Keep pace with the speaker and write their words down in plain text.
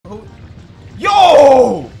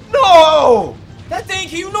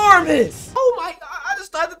enormous. Oh my, I just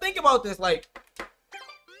started to think about this. Like,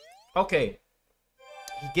 okay,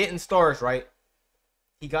 he getting stars, right?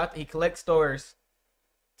 He collects stars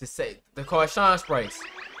to say they're called Shine Sprites,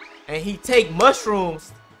 and he take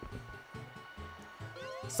mushrooms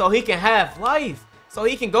so he can have life, so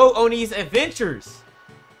he can go on these adventures.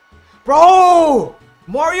 Bro,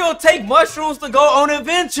 Mario take mushrooms to go on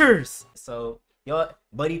adventures. So y'all,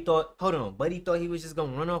 Buddy thought he was just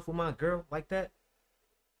gonna run off with my girl like that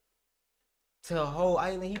to a whole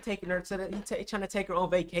island. He taking her to he trying to take her on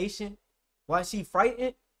vacation while she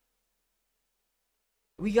frightened.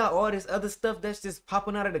 We got all this other stuff that's just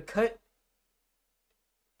popping out of the cut.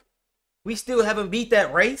 We still haven't beat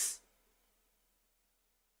that race.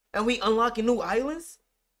 And we unlocking new islands.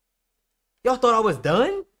 Y'all thought I was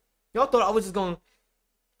done? Y'all thought I was just gonna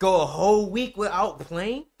go a whole week without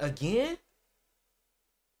playing again?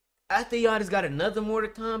 After y'all just got another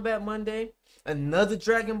Mortal Kombat Monday, another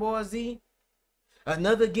Dragon Ball Z,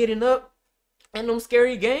 another Getting Up, and them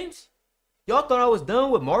scary games? Y'all thought I was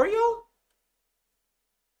done with Mario?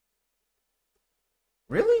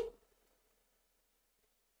 Really?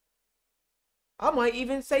 I might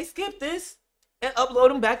even say skip this and upload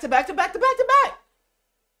them back to back to back to back to back.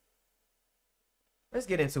 Let's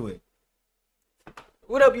get into it.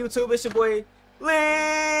 What up, YouTube? It's your boy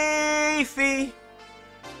Leafy,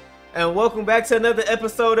 and welcome back to another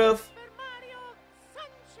episode of Mario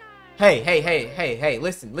SunShine. Hey,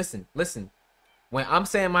 listen. When I'm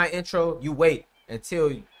saying my intro, you wait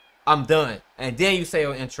until I'm done, and then you say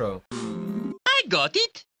your intro. I got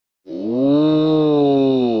it.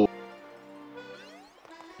 Ooh.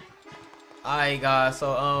 Alright, guys,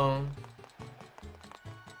 so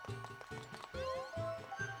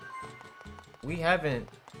we haven't.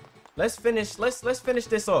 Let's finish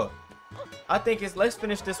this off. I think let's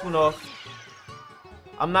finish this one off.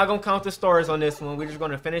 I'm not gonna count the stars on this one. We're just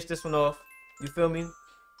gonna finish this one off. You feel me?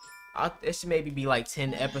 It should maybe be like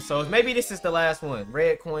 10 episodes. Maybe this is the last one.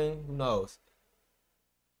 Red coin, who knows?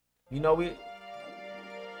 You know,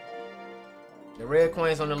 the red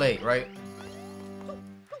coin's on the lake, right?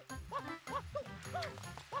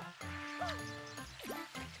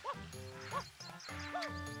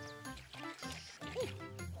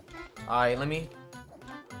 Alright, let me.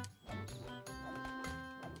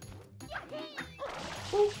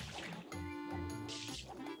 Ooh.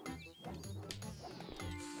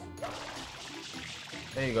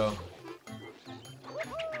 There you go.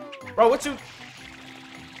 Bro, what you...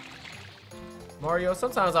 Mario,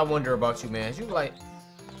 sometimes I wonder about you, man. You like...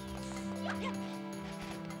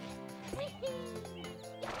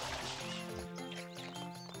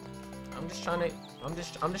 I'm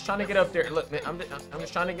just trying to get up there. Look, man, I'm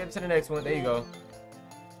just trying to get to the next one. There you go.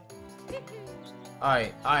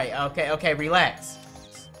 Alright, okay, relax.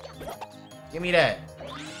 Give me that.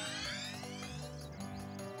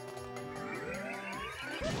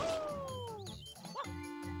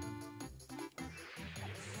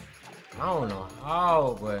 I don't know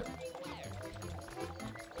how, but...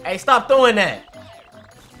 Hey, stop throwing that!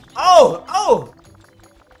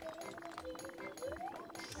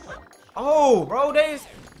 Oh, bro,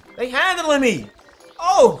 they handling me.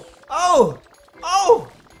 Oh. Uh-oh.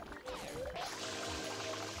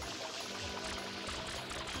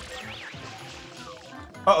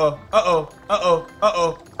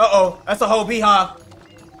 That's a whole beehive.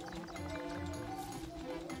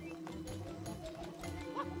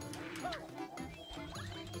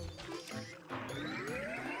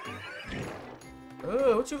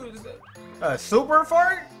 What you... super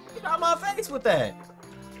fart? Get out my face with that.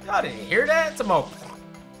 Y'all didn't hear that? Tomorrow.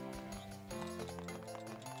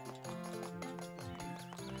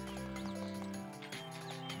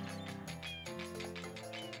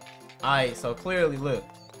 Alright, so clearly, look.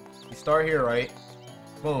 You start here, right?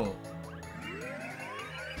 Boom.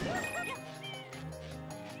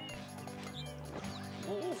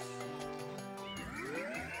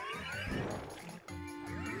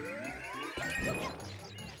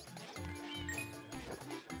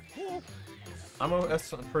 I'm gonna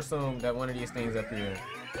presume that one of these things up here.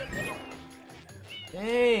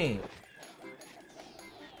 Dang.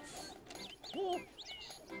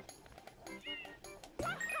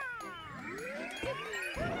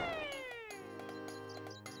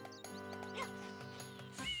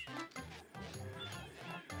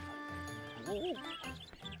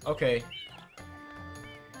 Okay.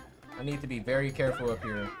 I need to be very careful up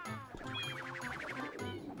here.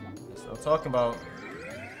 That's what I'm talking about.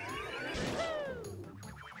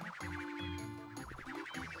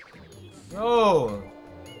 Yo!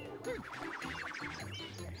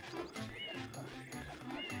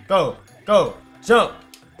 Go! Jump!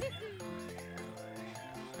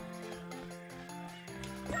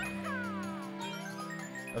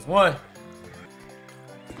 That's one.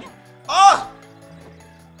 Oh!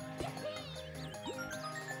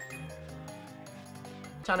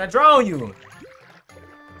 Trying to drown you.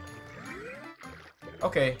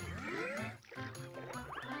 Okay.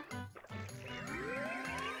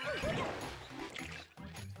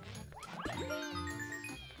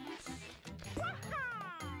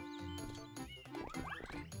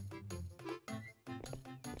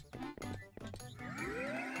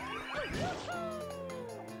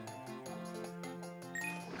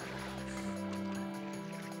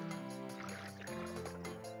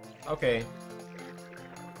 Okay.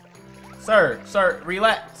 Sir,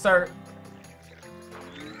 relax, sir.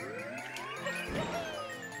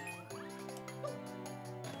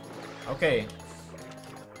 Okay.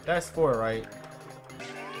 That's 4, right?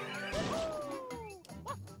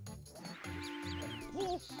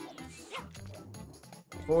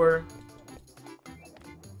 Four.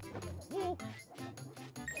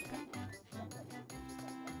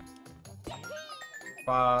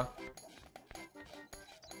 Five.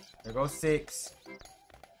 There goes 6.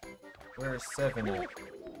 Where's 7 at?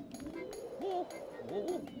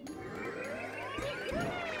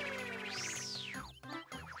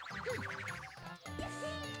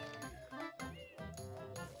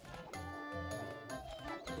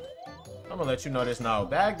 I'm gonna let you know this now.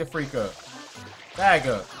 Bag the freak up. Bag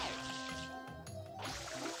up.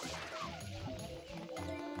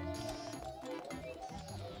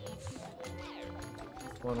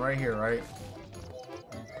 One right here, right?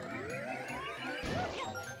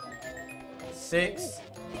 6.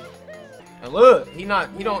 And look, he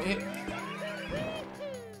don't hit.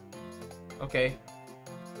 Okay.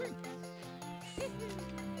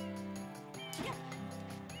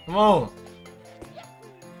 Come on.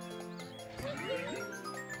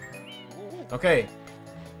 Okay.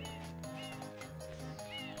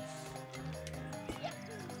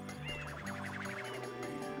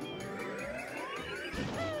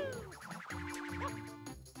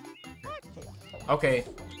 Okay.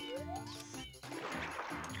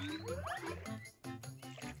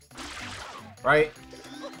 Right?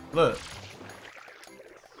 Look.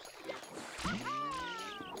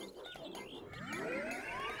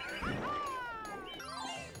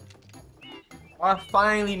 I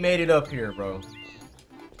finally made it up here, bro.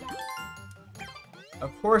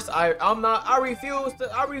 Of course I refuse.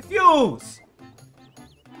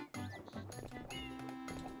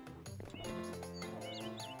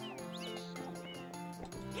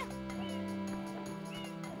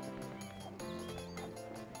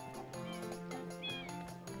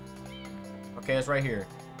 Okay, it's right here.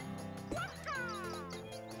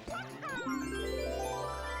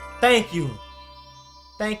 Thank you.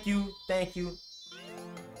 Thank you. Thank you.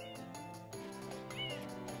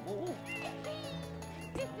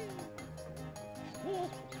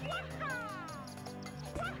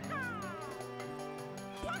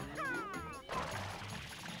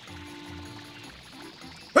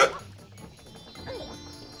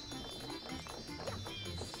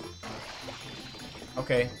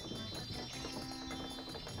 Okay.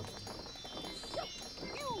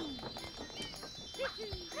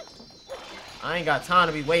 I ain't got time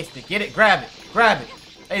to be wasted. Get it, grab it, grab it.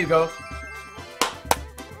 There you go.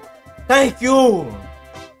 Thank you.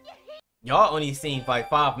 Y'all only seen like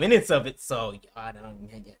 5 minutes of it, so I don't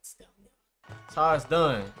yet still. That's how it's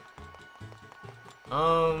done.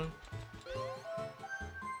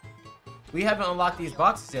 We haven't unlocked these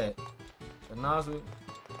boxes yet. The nozzle.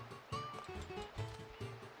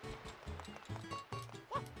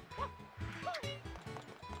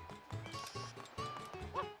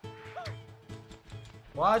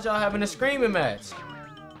 Why'd y'all having a screaming match?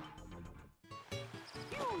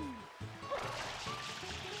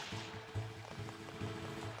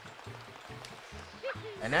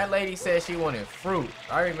 And that lady said she wanted fruit.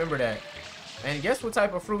 I remember that. And guess what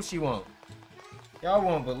type of fruit she want? Y'all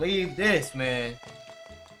won't believe this, man.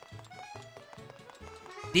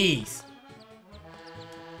 These.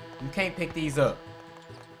 You can't pick these up.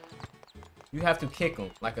 You have to kick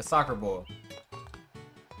them like a soccer ball.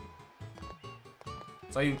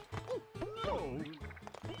 So you...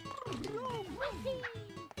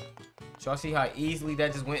 Y'all see how easily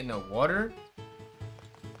that just went in the water?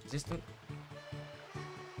 Just to...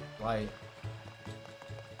 Like...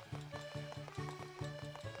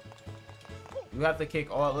 You have to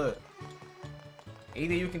kick all... Look.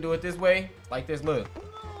 Either you can do it this way, like this, look.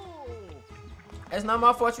 It's not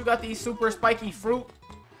my fault you got these super spiky fruit.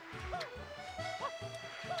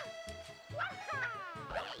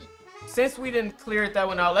 Since we didn't clear that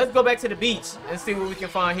one out, let's go back to the beach and see what we can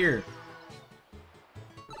find here.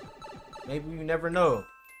 Maybe you never know.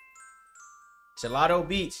 Gelato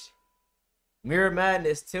Beach. Mirror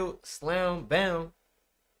Madness, Tilt, Slam, Bam.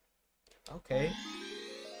 Okay. What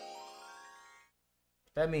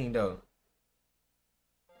that mean though?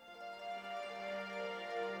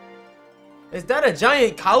 Is that a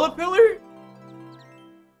giant caterpillar?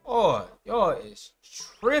 Oh, y'all is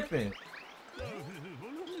tripping.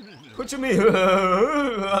 What you mean?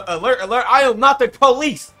 Alert, alert. I am not the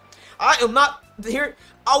police. I am not here.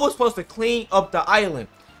 I was supposed to clean up the island.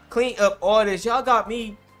 Clean up all this. Y'all got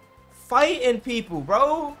me fighting people,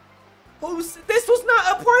 bro. This was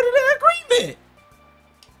not a part of the agreement.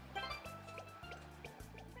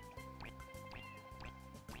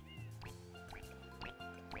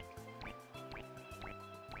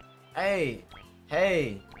 Hey,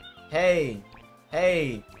 hey, hey,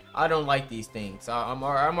 hey. I don't like these things. I'm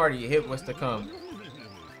already hit what's to come.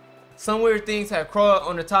 Some weird things have crawled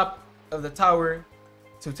on the top of the tower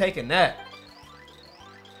to take a nap.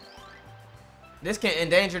 This can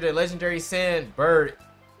endanger the legendary sand bird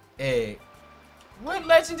egg. What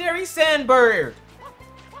legendary sand bird?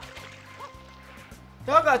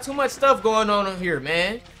 Y'all got too much stuff going on here,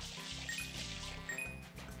 man.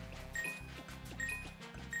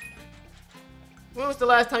 When was the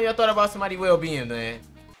last time y'all thought about somebody's well-being, man?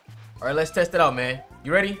 Alright, let's test it out, man.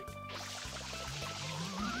 You ready?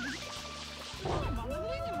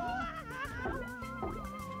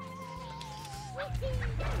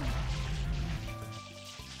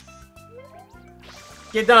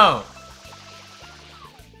 Get down.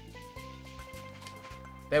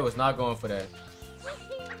 They was not going for that.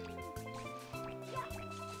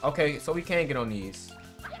 Okay, so we can't get on these.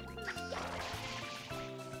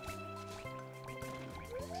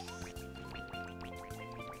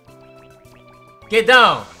 Get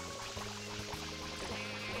down.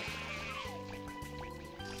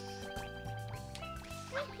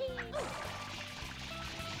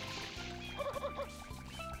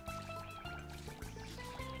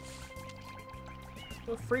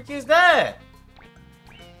 What the freak is that?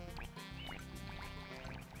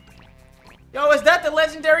 Yo, is that the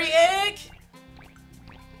legendary egg?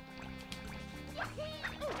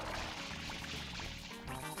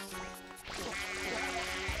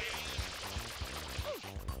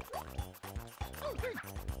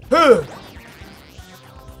 Huh.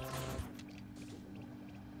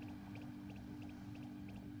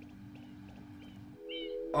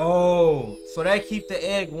 Oh, so that keep the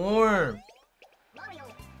egg warm.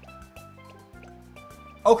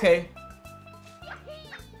 Okay.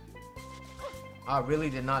 I really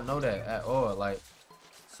did not know that at all. Like,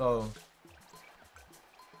 so.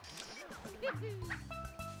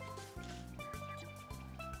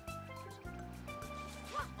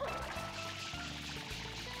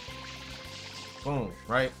 Boom,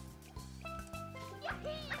 right?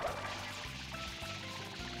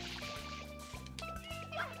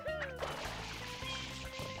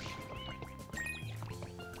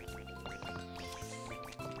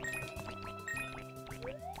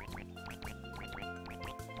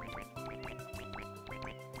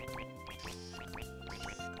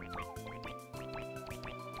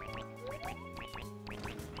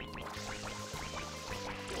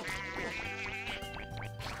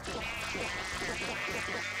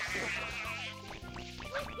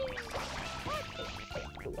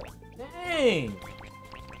 Dang.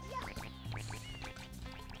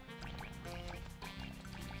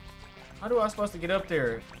 How do I supposed to get up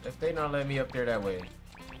there if they not let me up there that way?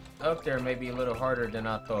 Up there may be a little harder than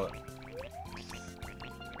I thought.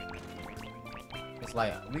 It's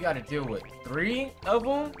like we got to deal with 3 of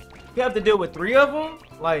them. We have to deal with 3 of them.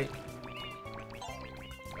 Like,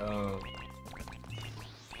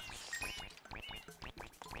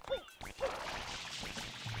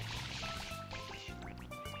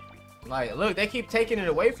 like, look, they keep taking it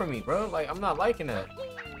away from me, bro. Like, I'm not liking that.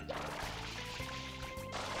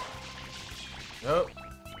 Nope.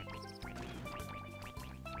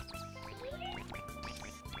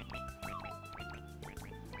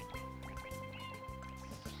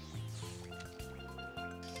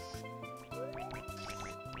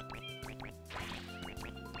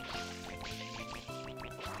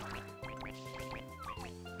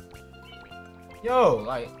 Yo,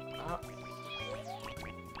 like,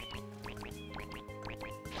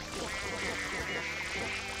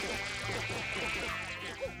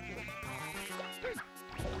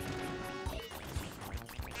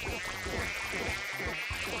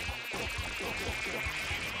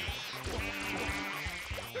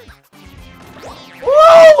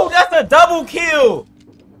 woo! That's a double kill.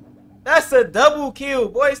 That's a double kill,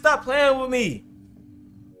 boy. Stop playing with me.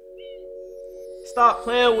 Stop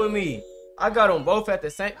playing with me. I got them both at the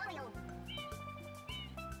same.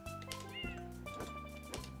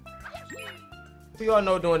 Who y'all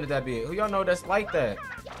know doing it that big? Who y'all know that's like that?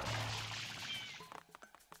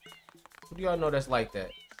 Who do y'all know that's like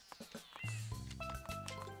that?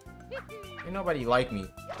 Ain't nobody like me.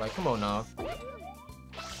 Like, come on now.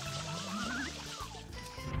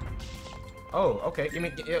 Oh, okay. Give me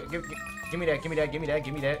that. Give me that. Give me that.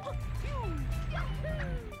 Give me that.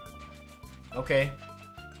 Okay.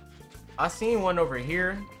 I seen one over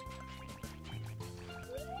here.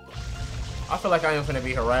 I feel like I am gonna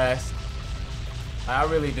be harassed. I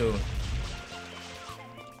really do.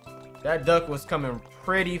 That duck was coming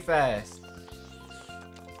pretty fast.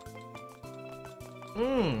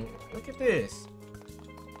 Look at this.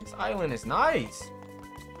 This island is nice.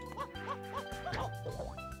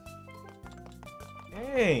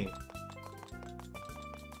 Hey.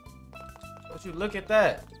 Don't you look at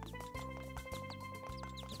that.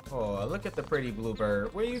 Oh, look at the pretty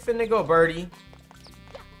bluebird. Where you finna go, birdie?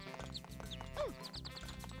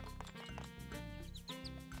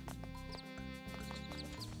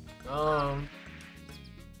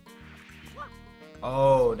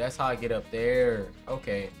 Oh, that's how I get up there.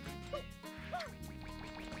 Okay.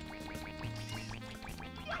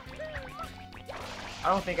 I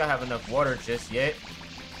don't think I have enough water just yet.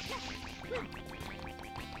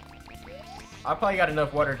 I probably got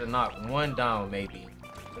enough water to knock one down, maybe.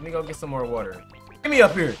 Let me go get some more water. Get me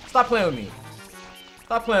up here. Stop playing with me.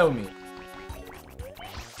 Stop playing with me.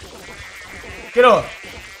 Get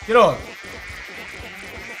off. Get off.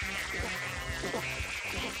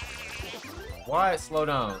 Why slow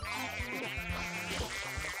down?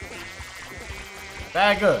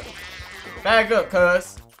 Bag up. Bag up,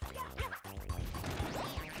 cuz.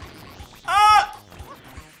 Ah!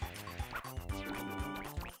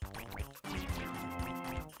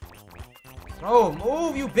 Oh,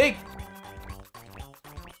 move, you big.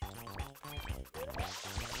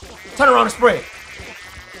 Turn around and spray.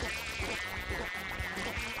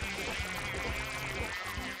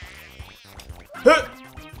 Huh.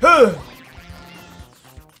 Huh.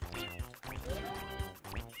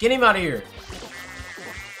 Get him out of here.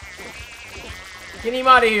 Get him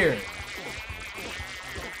out of here.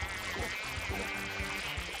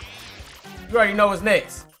 You already know what's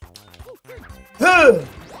next. Get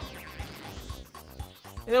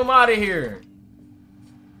him out of here.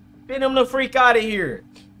 Get him the freak out of here.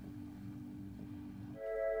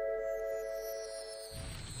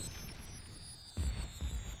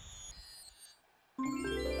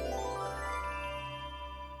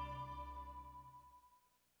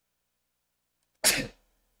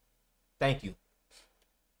 Thank you.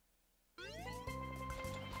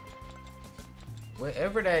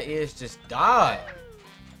 Whatever that is, just die.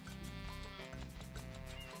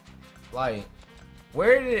 Like,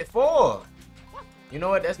 where did it fall? You know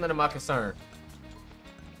what? That's none of my concern.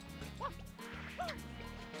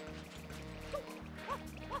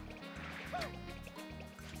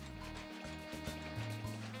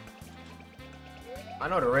 I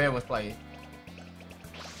know the red one's playing.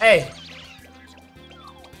 Hey!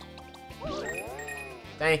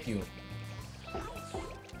 Thank you.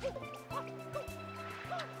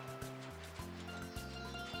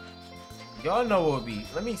 Y'all know what would be.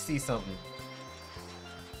 Let me see something.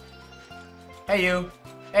 Hey, you.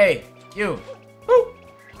 Hey, you. Woo.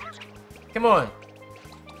 Come on.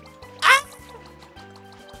 Ah!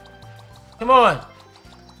 Come on.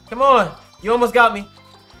 Come on. You almost got me.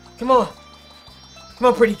 Come on. Come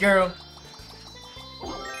on, pretty girl.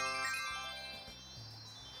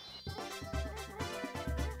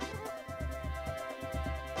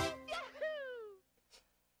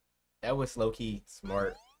 That was low-key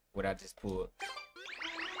smart, what I just pulled.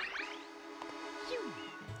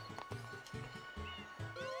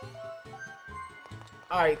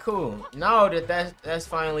 Alright, cool. Now that that's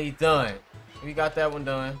finally done. We got that one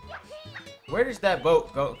done. Where does that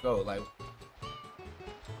boat go? Like,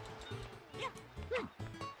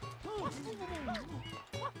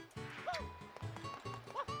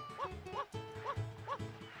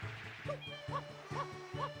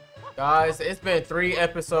 guys, it's been 3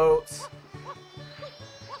 episodes.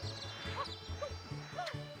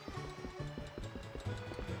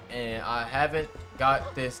 And I haven't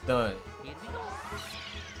got this done.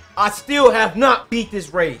 I still have not beat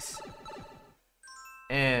this race.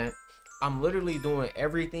 And I'm literally doing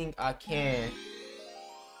everything I can.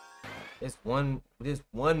 This one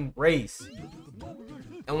race.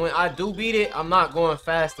 And when I do beat it, I'm not going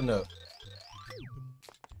fast enough.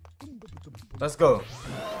 Let's go.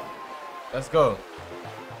 Let's go.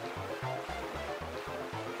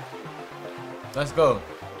 Let's go.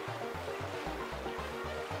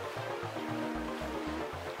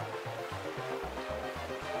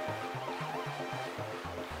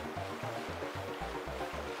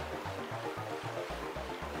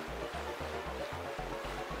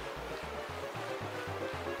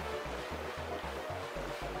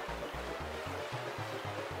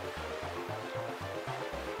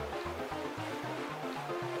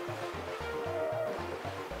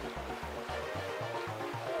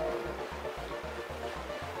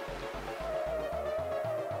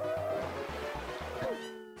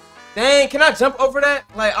 Dang, can I jump over that?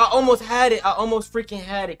 Like, I almost had it. I almost freaking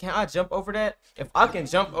had it. Can I jump over that? If I can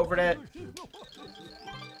jump over that.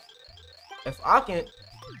 If I can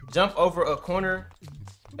jump over a corner,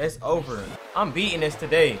 it's over. I'm beating this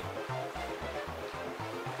today.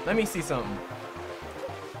 Let me see something.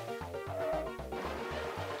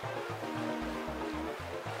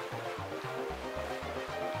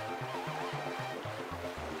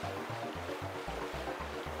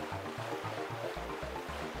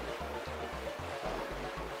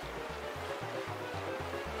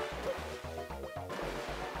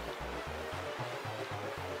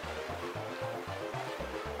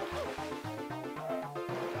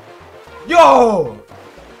 Yo!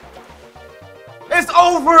 It's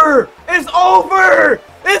over! It's over!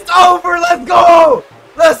 It's over! Let's go!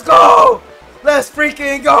 Let's go! Let's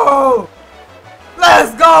freaking go!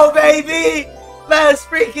 Let's go, baby! Let's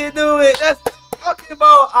freaking do it! That's talking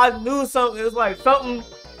about. I knew something. It was like something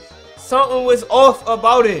was off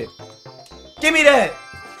about it. Give me that!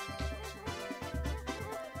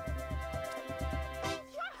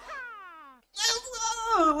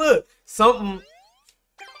 Look, something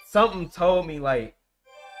told me, like,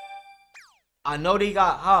 I know they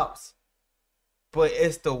got hops, but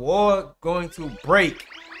it's the wall going to break.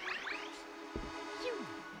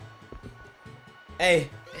 Hey.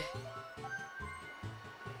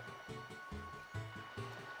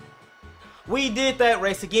 We did that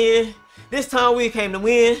race again. This time we came to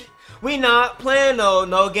win. We not playing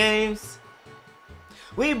no games.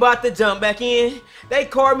 We about to jump back in. They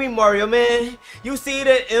call me Mario, man. You see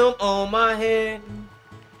the M on my head.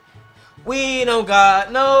 We don't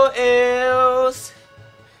got no else.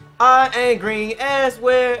 I ain't green as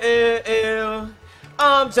well.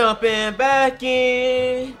 I'm jumping back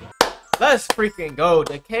in. Let's freaking go.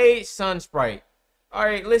 The Cage Sun Sprite.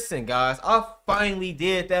 Alright, listen, guys. I finally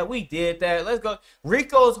did that. We did that. Let's go.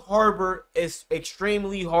 Rico's Harbor is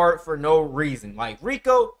extremely hard for no reason. Like,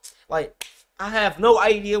 Rico, like, I have no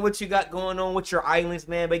idea what you got going on with your islands,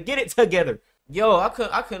 man. But get it together. Yo, I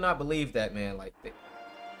could not believe that, man. Like,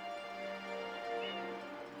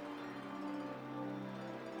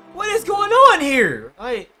 what is going on here?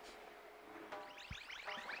 Like,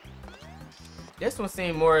 this one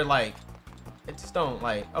seemed more like, it just don't,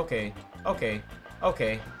 like, okay.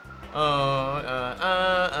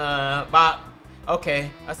 Bop.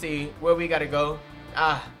 Okay, I see where we gotta go.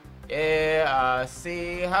 Yeah, I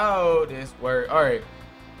see how this works.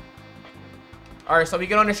 Alright, so we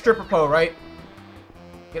get on the stripper pole, right?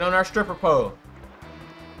 Get on our stripper pole.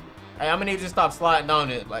 Hey, I'm gonna need you to stop sliding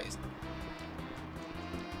down it, like,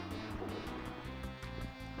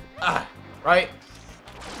 right?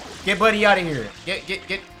 Get Buddy out of here.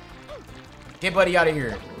 Get Buddy out of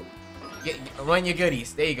here. Run your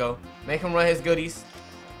goodies. There you go. Make him run his goodies.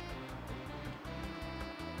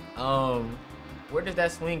 Where does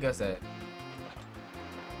that swing us at?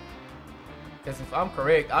 Because if I'm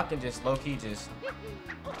correct, I can just low-key just...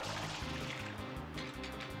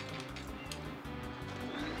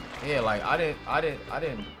 Yeah, like, I didn't...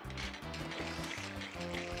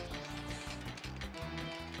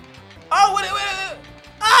 Oh, what?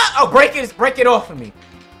 Oh, break it off of me.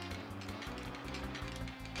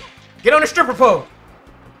 Get on the stripper pole.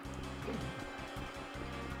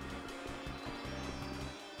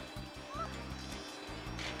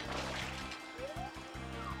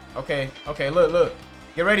 Okay, look.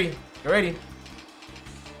 Get ready.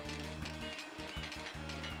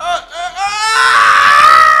 Oh!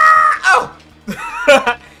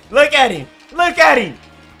 Look at him.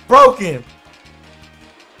 Broken.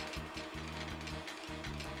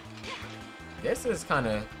 This is kind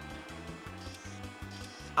of...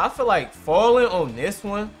 I feel like falling on this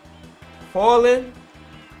one,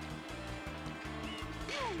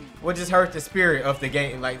 would just hurt the spirit of the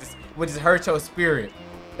game. Like, this would just hurt your spirit.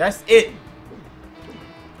 That's it.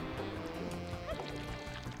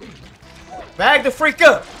 Bag the freak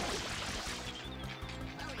up.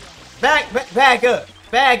 Bag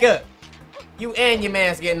up. You and your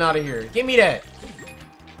man's getting out of here. Give me that.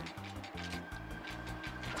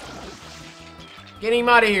 Get him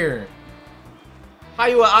out of here. How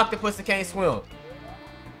you an octopus that can't swim?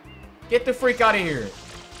 Get the freak out of here.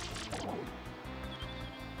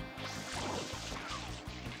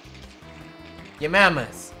 Your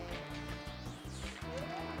mamas.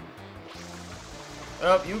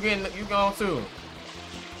 Up, you going too.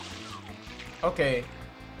 Okay.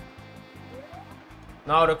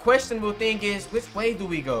 Now the questionable thing is, which way do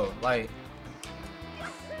we go? Like,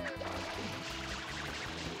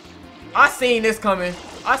 I seen this coming.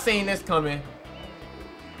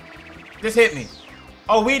 Just hit me.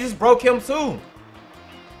 Oh, we just broke him too.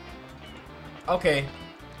 Okay.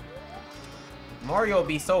 Mario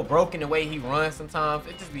be so broken the way he runs sometimes.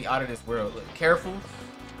 It just be out of this world. Look, careful.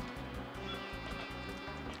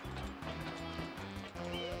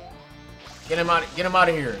 Get him out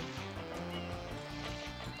of here.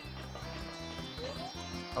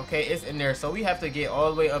 Okay, it's in there. So we have to get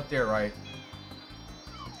all the way up there, right?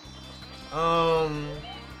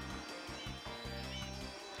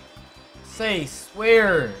 Say,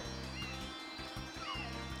 swear.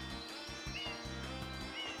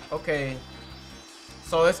 Okay.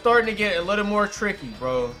 So it's starting to get a little more tricky,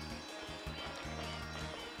 bro.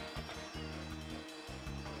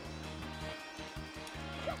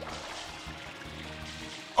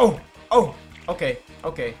 Oh, okay,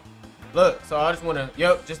 okay. Look, so I just wanna,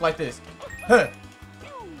 yep, just like this. Huh.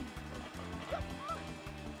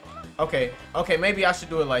 Okay, okay, maybe I should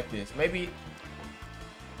do it like this. Maybe.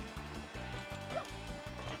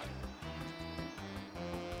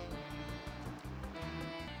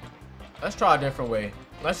 Let's try a different way.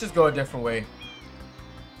 Let's just go a different way.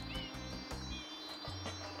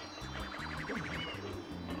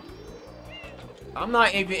 I'm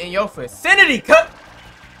not even in your vicinity, cut.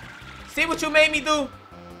 See what you made me do?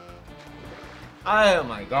 Oh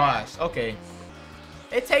my gosh. Okay.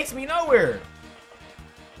 It takes me nowhere.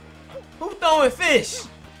 Who's throwing fish?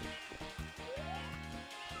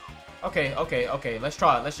 Okay, okay, okay. Let's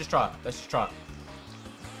try it. Let's just try it. Let's just try it.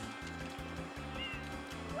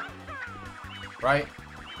 Right?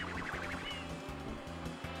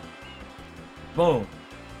 Boom.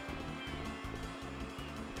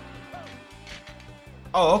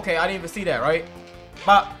 Oh, okay. I didn't even see that, right?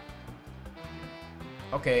 Bop.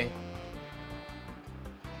 Okay.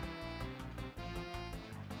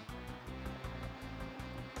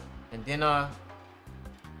 And then, do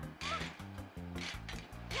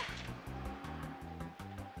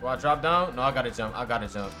I drop down? No, I gotta jump. I gotta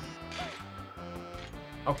jump.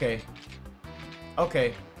 Okay.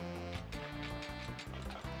 Okay.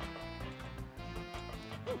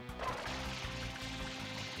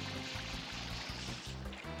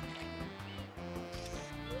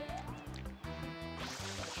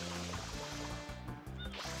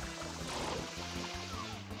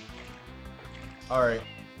 All right.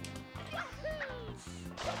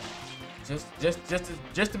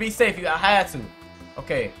 Just to be safe, I had to.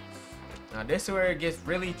 Okay. Now this is where it gets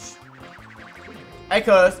really. Hey,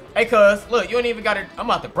 cuz, look, you ain't even got it. I'm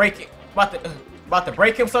about to break it. About to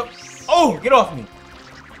break him some. Oh, get off me.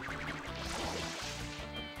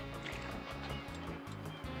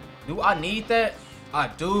 Do I need that? I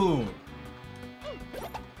do.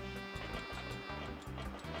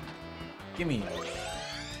 Give me.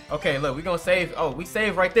 Okay, look, we gonna save. Oh, we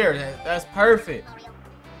saved right there. That's perfect.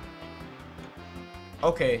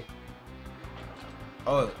 Okay.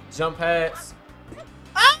 Oh, jump pads.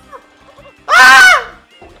 Ah! Ah!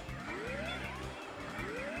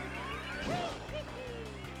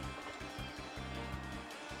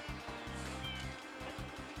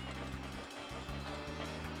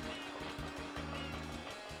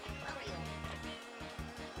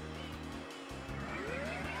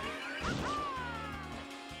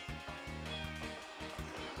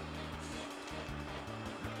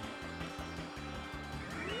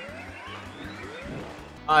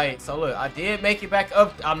 Alright, so look, I did make it back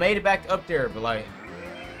up. I made it back up there, but like.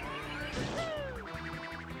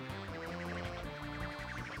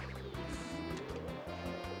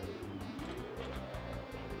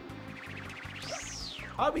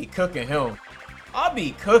 I'll be cooking him. I'll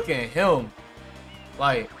be cooking him.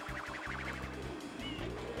 Like.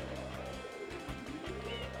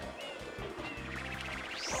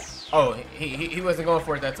 Oh, he wasn't going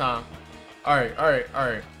for it that time. Alright, alright,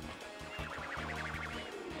 alright.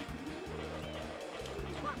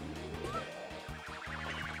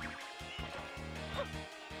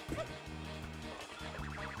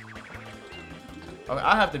 Okay,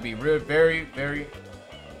 I have to be real, very.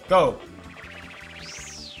 Go.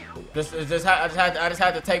 I just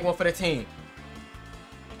had to take one for the team.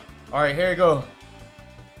 All right, here we go.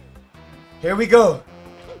 Here we go.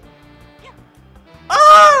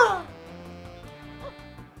 Ah!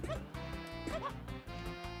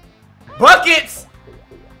 Buckets.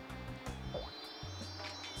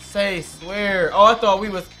 Say, swear. Oh, I thought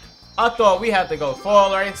we had to go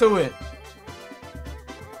fall right into it.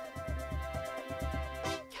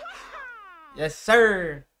 Yes,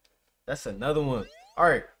 sir. That's another one. All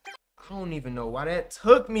right. I don't even know why that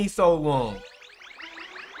took me so long.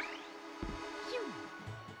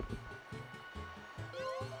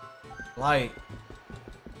 Like,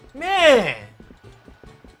 man.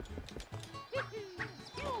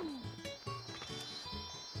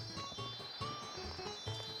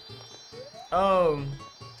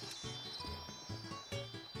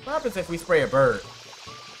 What happens if we spray a bird?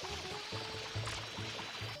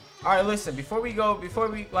 Alright, listen, before we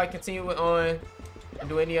like continue on and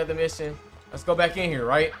do any other mission, let's go back in here,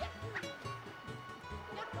 right?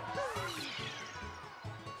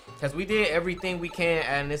 Because we did everything we can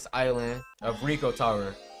on this island of Rico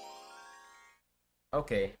Tower.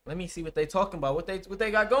 Okay, let me see what they talking about. What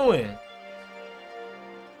they got going.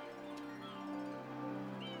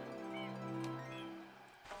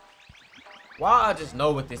 Why I just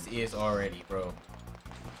know what this is already, bro.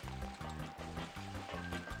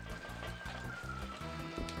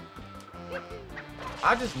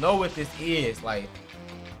 I just know what this is, like.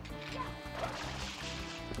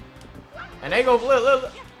 And they go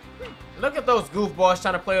look at those goofballs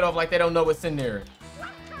trying to play it off like they don't know what's in there.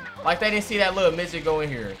 Like they didn't see that little midget go in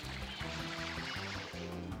here.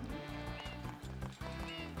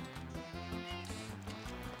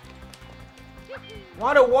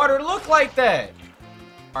 Why the water look like that?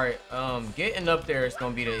 Alright, getting up there is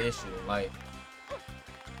gonna be the issue. Like,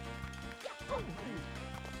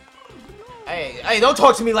 hey, don't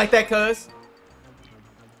talk to me like that, cuz.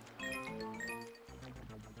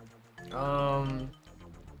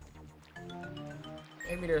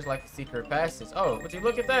 Maybe there's like a secret passage. Oh, would you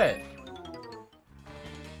look at that?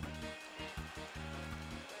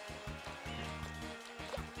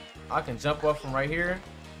 I can jump up from right here.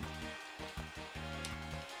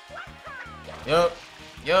 Yup.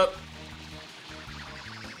 Yup.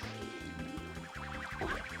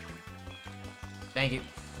 Dang it.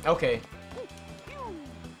 Okay.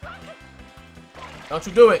 Don't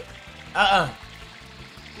you do it.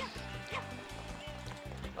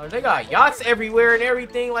 Oh, they got yachts everywhere and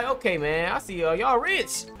everything. Like, okay, man. I see y'all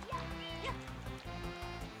rich.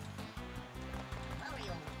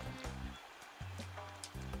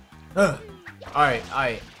 Alright,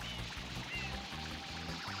 alright.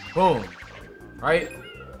 Boom. Right?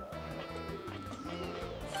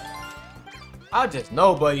 I just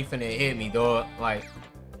nobody finna hit me, dog. Like,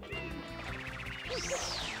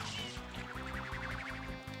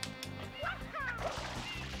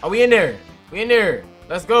 are we in there? We in there.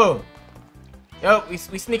 Let's go. Yup, we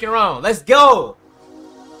sneaking around. Let's go.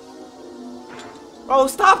 Bro,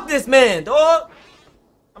 stop this man, dog.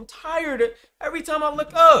 I'm tired every time I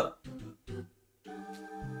look up.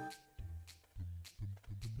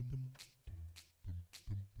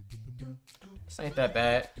 This ain't that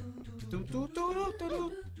bad.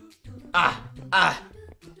 Ah.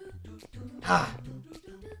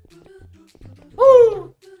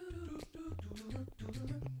 Woo.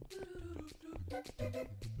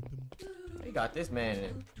 They got this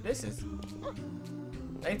man. This is.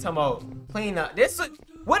 They talking about clean up.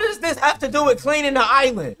 What does this have to do with cleaning the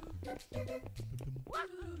island?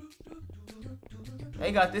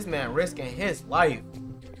 They got this man risking his life,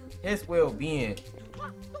 his well-being,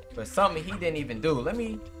 for something he didn't even do. Let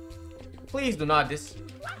me. Please do not this.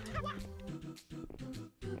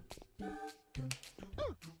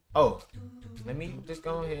 Oh. Let me just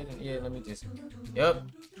go ahead and let me just. Yep.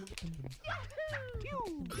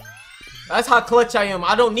 That's how clutch I am.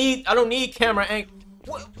 I don't need camera angle.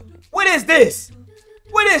 What is this?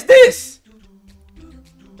 What is this?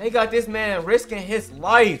 They got this man risking his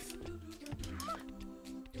life.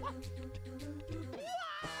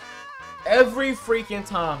 Every freaking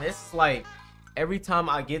time. It's like every time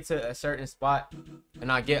I get to a certain spot and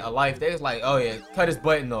I get a life, they're just like, oh yeah, cut his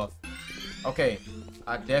button off. Okay,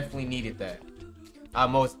 I definitely needed that. I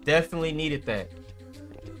most definitely needed that.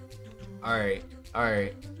 Alright,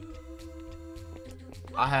 alright.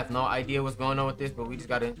 I have no idea what's going on with this, but we just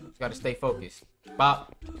gotta stay focused.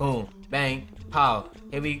 Bop, boom, bang, pow.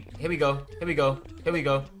 Here we go. Here we go. Here we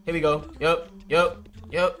go. Here we go. Yup.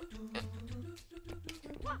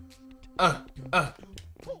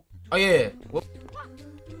 Oh yeah.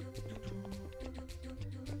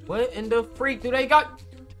 What in the freak do they got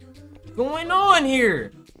going on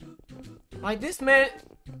here? Like this man,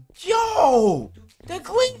 yo, the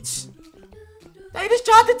glitch. They just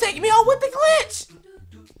tried to take me out with the glitch.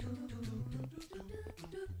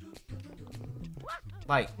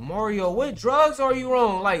 Like, Mario, what drugs are you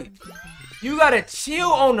on? Like, you gotta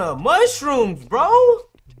chill on the mushrooms, bro.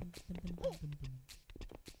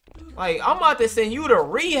 Like, I'm about to send you to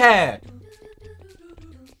rehab.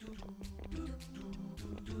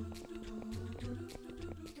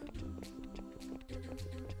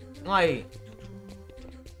 Like,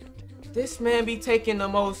 this man be taking the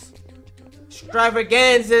most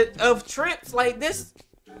extravaganza of trips. Like, this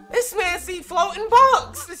man see floating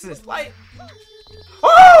bugs. This is like,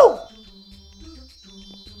 oh!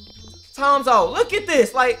 Time's out. Look at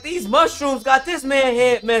this. Like, these mushrooms got this man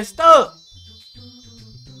head messed up.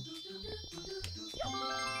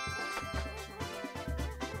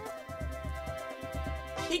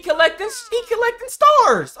 He collecting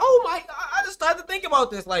stars. Oh my! I just started to think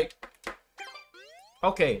about this. Like,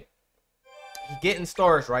 okay, he getting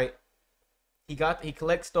stars, right? He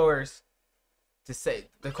collects stars to say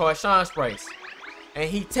they're called shine sprites, and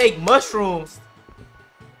he take mushrooms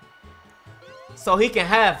so he can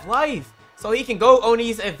have life, so he can go on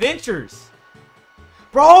these adventures.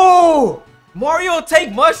 Bro, Mario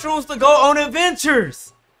take mushrooms to go on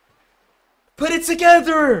adventures. Put it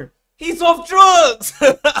together. He's off drugs.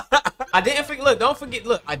 I didn't forget. Look, don't forget.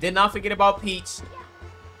 Look, I did not forget about Peach.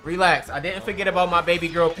 Relax. I didn't forget about my baby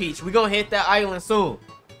girl Peach. We're gonna hit that island soon.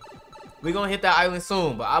 We're gonna hit that island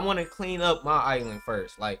soon, but I want to clean up my island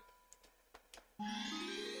first. Like,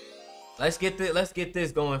 let's get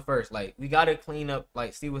this going first. Like, we gotta clean up.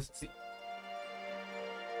 Like, see.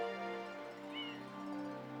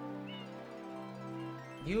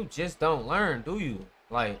 You just don't learn, do you?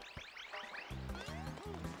 Like,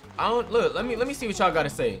 I don't look. Let me see what y'all gotta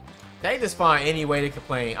say. They just find any way to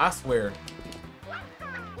complain. I swear.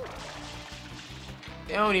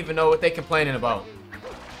 They don't even know what they complaining about.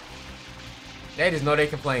 They just know they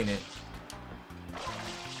complaining.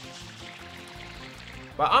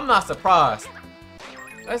 But I'm not surprised.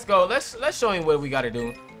 Let's go. Let's show him what we gotta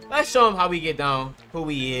do. Let's show him how we get down, who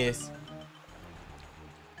he is.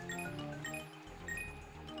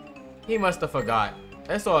 He must have forgot.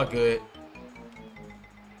 That's all good.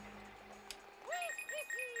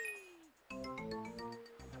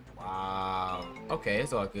 Wow. Okay,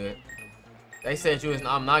 it's all good. They said you was.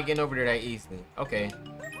 I'm not getting over there that easily. Okay.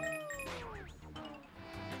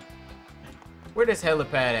 Where this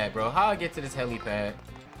helipad at, bro? How I get to this helipad?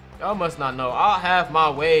 Y'all must not know. I'll have my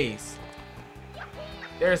ways.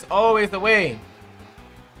 There's always a way.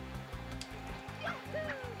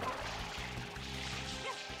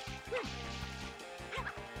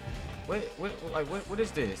 What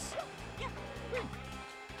is this?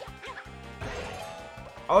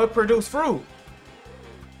 Oh, it produced fruit.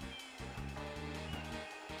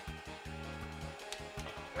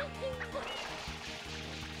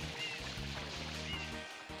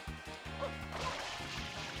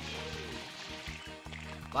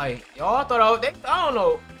 Like, y'all thought I don't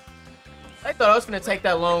know. They thought I was gonna take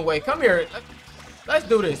that long way. Come here. Let's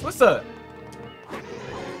do this. What's up?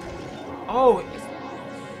 Oh,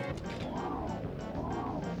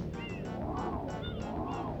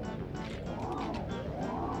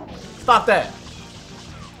 stop that.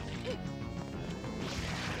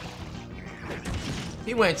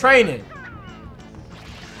 He went training.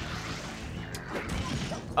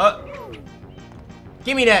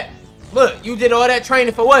 Give me that. Look, you did all that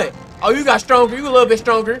training for what? Oh, you got stronger. You a little bit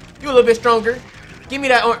stronger. You a little bit stronger. Give me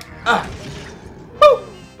that arm. Woo,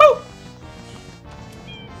 woo.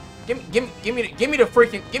 Give me the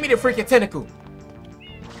freaking tentacle.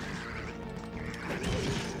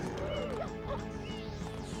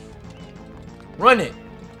 Run it.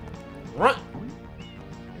 Run.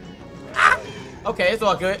 Ah. Okay, it's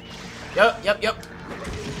all good. Yep.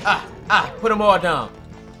 Put them all down.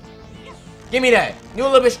 Give me that. You a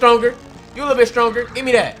little bit stronger. You a little bit stronger. Give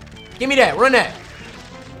me that. Give me that. Run that.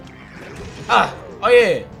 Oh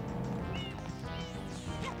yeah.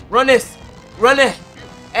 Run this. Run it.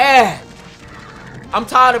 I'm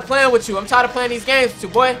tired of playing with you. I'm tired of playing these games with you,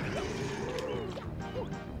 boy.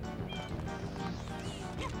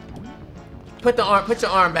 Put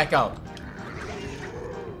your arm back out.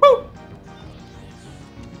 Woo.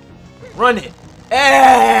 Run it.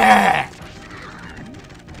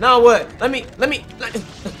 Now what? Let me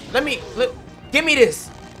give me this.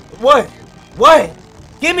 What?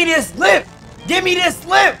 Give me this lip. Give me this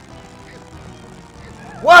lip.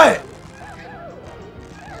 What?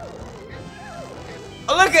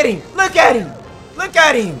 Oh, look at him. Look at him. Look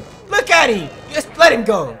at him. Look at him. Just let him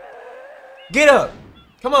go. Get up.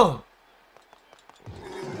 Come on.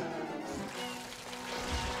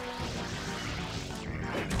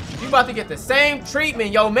 You about to get the same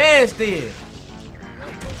treatment your mans did.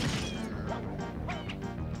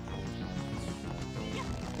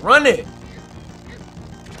 Run it.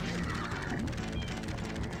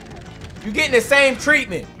 You getting the same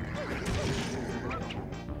treatment.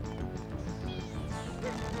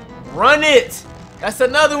 Run it. That's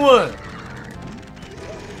another one.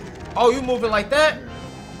 Oh, you moving like that?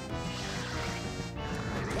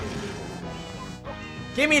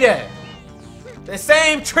 Give me that. The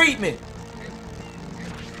same treatment.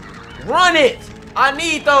 Run it. I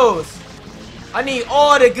need those. I need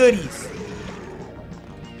all the goodies.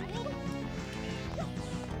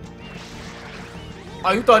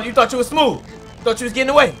 Oh, you thought you was smooth. You thought you was getting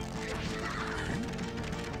away.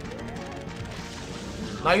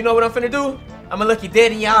 Now you know what I'm finna do? I'm gonna look you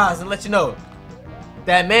dead in your eyes and let you know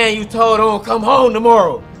That man you told on come home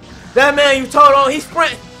tomorrow. That man you told on, he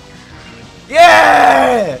sprint.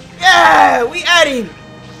 Yeah! Yeah! We at him.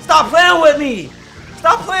 Stop playing with me.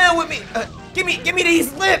 Stop playing with me. Give me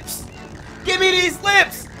these lips. Give me these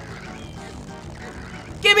lips.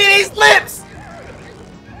 Give me these lips.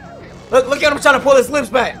 Look at him trying to pull his lips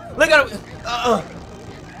back. Look at him.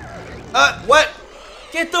 What?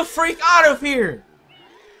 Get the freak out of here.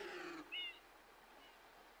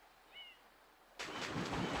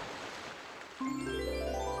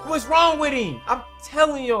 What's wrong with him? I'm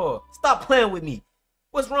telling y'all. Stop playing with me.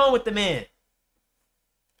 What's wrong with the man?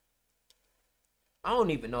 I don't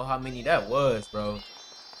even know how many that was, bro.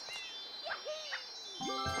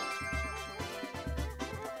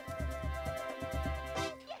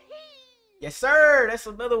 Yes, sir. That's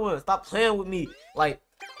another one. Stop playing with me. Like,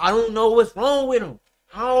 I don't know what's wrong with them.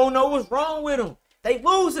 I don't know what's wrong with them. They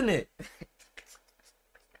losing it.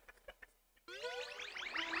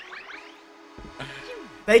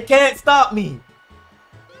 They can't stop me.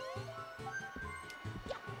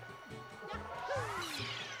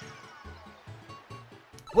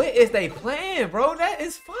 What is they playing, bro? That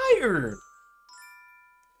is fire.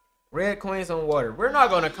 Red coins on water. We're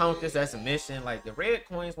not gonna count this as a mission. Like the red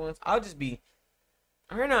coins ones,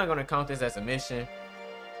 we're not gonna count this as a mission.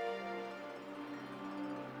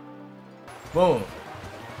 Boom.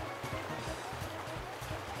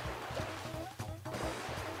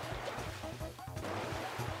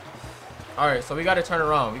 Alright, so we gotta turn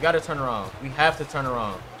around. We gotta turn around. We have to turn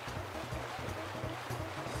around.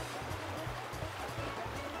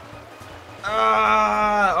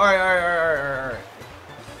 Alright.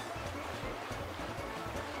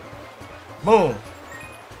 Boom.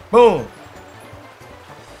 Boom.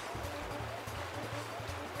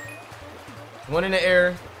 One in the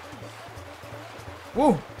air.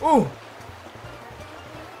 Woo. Ooh.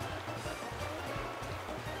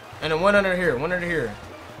 And then one under here. One under here.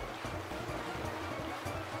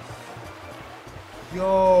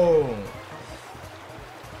 Yo.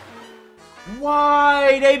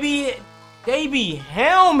 Why they be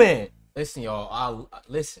helmet? Listen, y'all.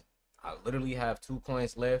 Listen. I literally have 2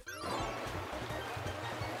 coins left.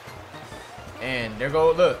 And there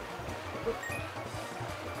go, look.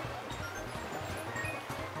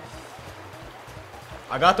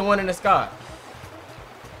 I got the one in the sky.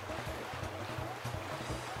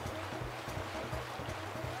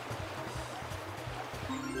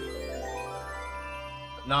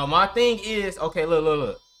 Now my thing is, okay,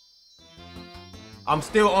 look. I'm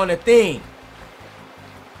still on the thing.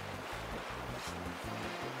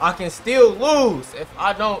 I can still lose if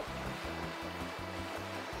I don't.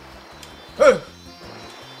 The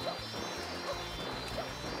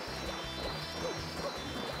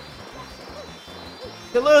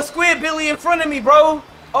little squid Billy in front of me, bro.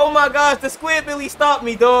 Oh my gosh, the squid Billy stopped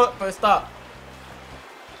me, dog. But stop.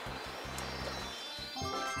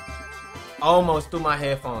 I almost threw my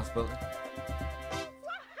headphones, but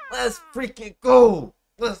let's freaking go.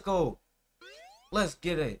 Let's go. Let's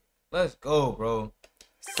get it. Let's go, bro.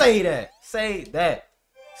 Say that. Say that.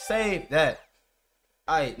 Save that.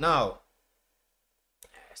 Alright, now.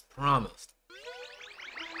 As promised.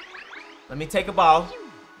 Let me take a ball.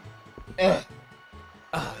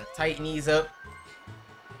 Tighten these up.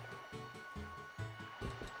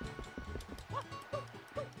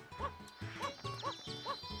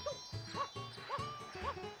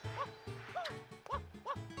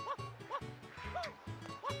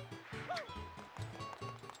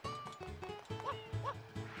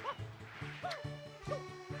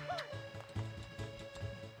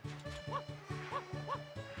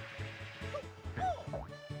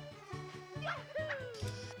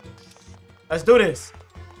 Let's do this.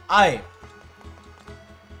 Alright.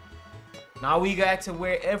 Now we got to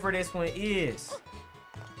wherever this one is.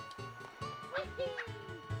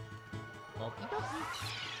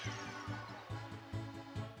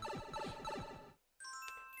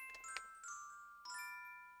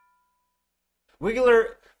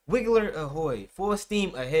 Wiggler ahoy. Full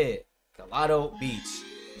steam ahead. Gelato Beach.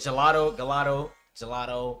 Gelato.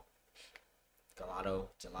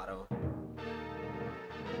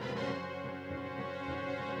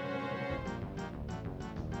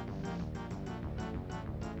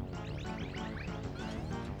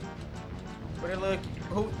 Where they look?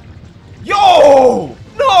 Who? Yo!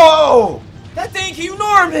 No! That thing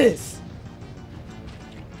enormous!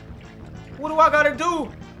 What do I gotta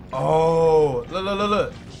do? Oh,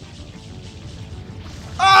 look.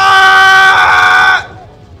 Ah!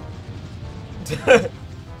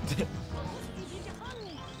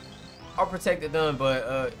 I'll protect it done,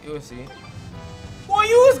 but you'll see. Boy,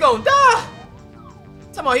 you was gonna die!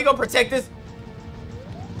 Come on, you gonna protect this?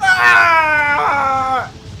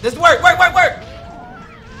 This work.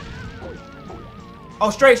 Oh,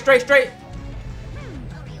 straight.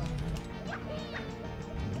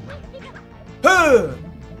 Huh.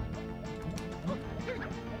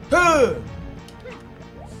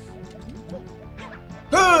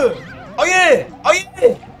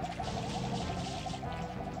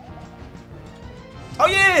 Oh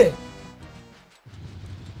yeah.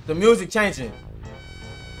 The music changing.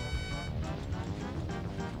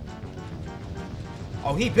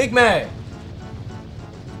 Oh, he big mad.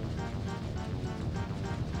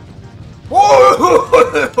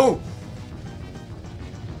 Whoa!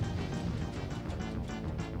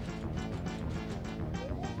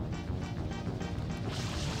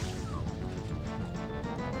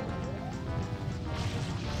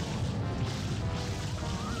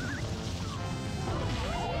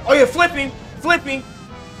 Oh yeah, flipping.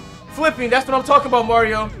 That's what I'm talking about,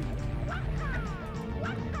 Mario.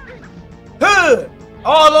 Huh!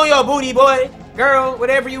 All on your booty, boy, girl,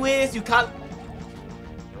 whatever you is, you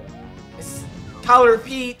collar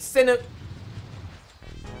Pete, center.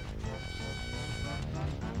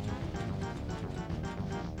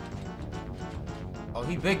 Oh,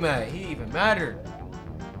 he big mad. He even madder.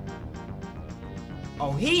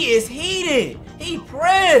 Oh, he is heated. He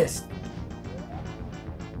pressed.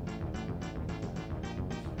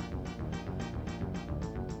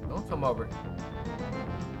 Don't come over.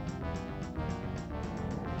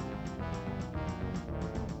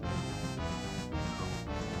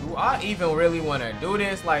 Do I even really want to do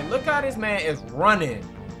this? Like, look how this man is running.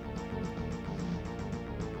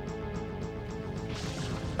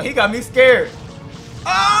 He got me scared.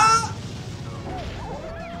 Ah!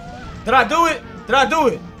 Did I do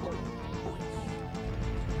it?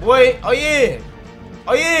 Boy, oh yeah.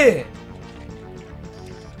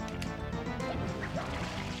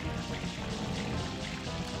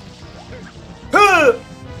 Huh!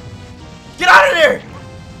 Get out of there!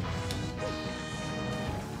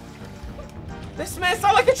 This man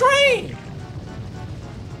sound like a train!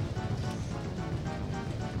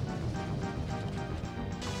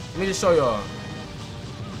 Let me just show y'all.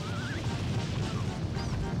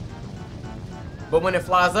 But when it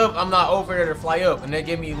flies up, I'm not over there to fly up, and they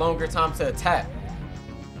give me longer time to attack.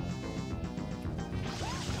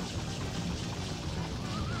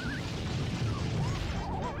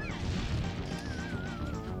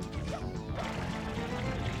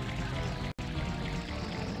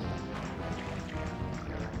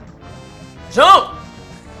 Jump!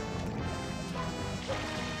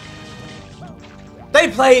 They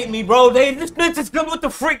played me, bro. This bitch is good with the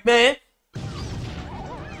freak, man.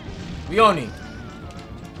 We on him.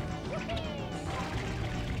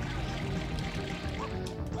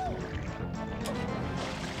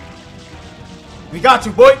 We got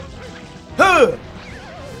you, boy. Huh.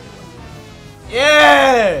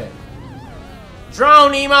 Yeah.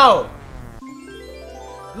 Drown him out.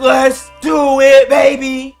 Let's do it,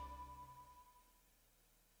 baby.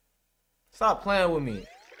 Stop playing with me.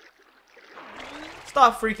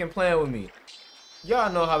 Stop freaking playing with me.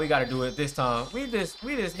 Y'all know how we gotta do it this time. We just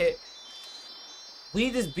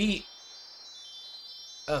beat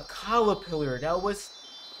a caterpillar that was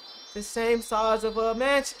the same size of a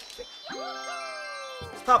mansion.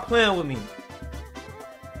 Stop playing with me.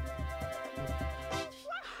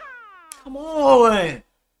 Come on.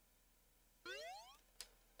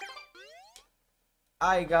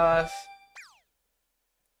 Alright, guys.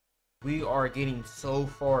 We are getting so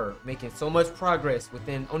far, making so much progress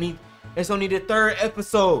within it's only the 3rd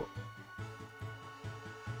episode.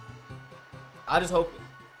 I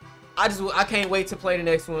can't wait to play the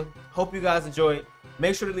next one. Hope you guys enjoy it.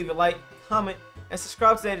 Make sure to leave a like, comment, and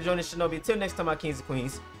subscribe today to join the Shinobi. Until next time, my kings and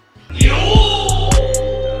queens. Yo!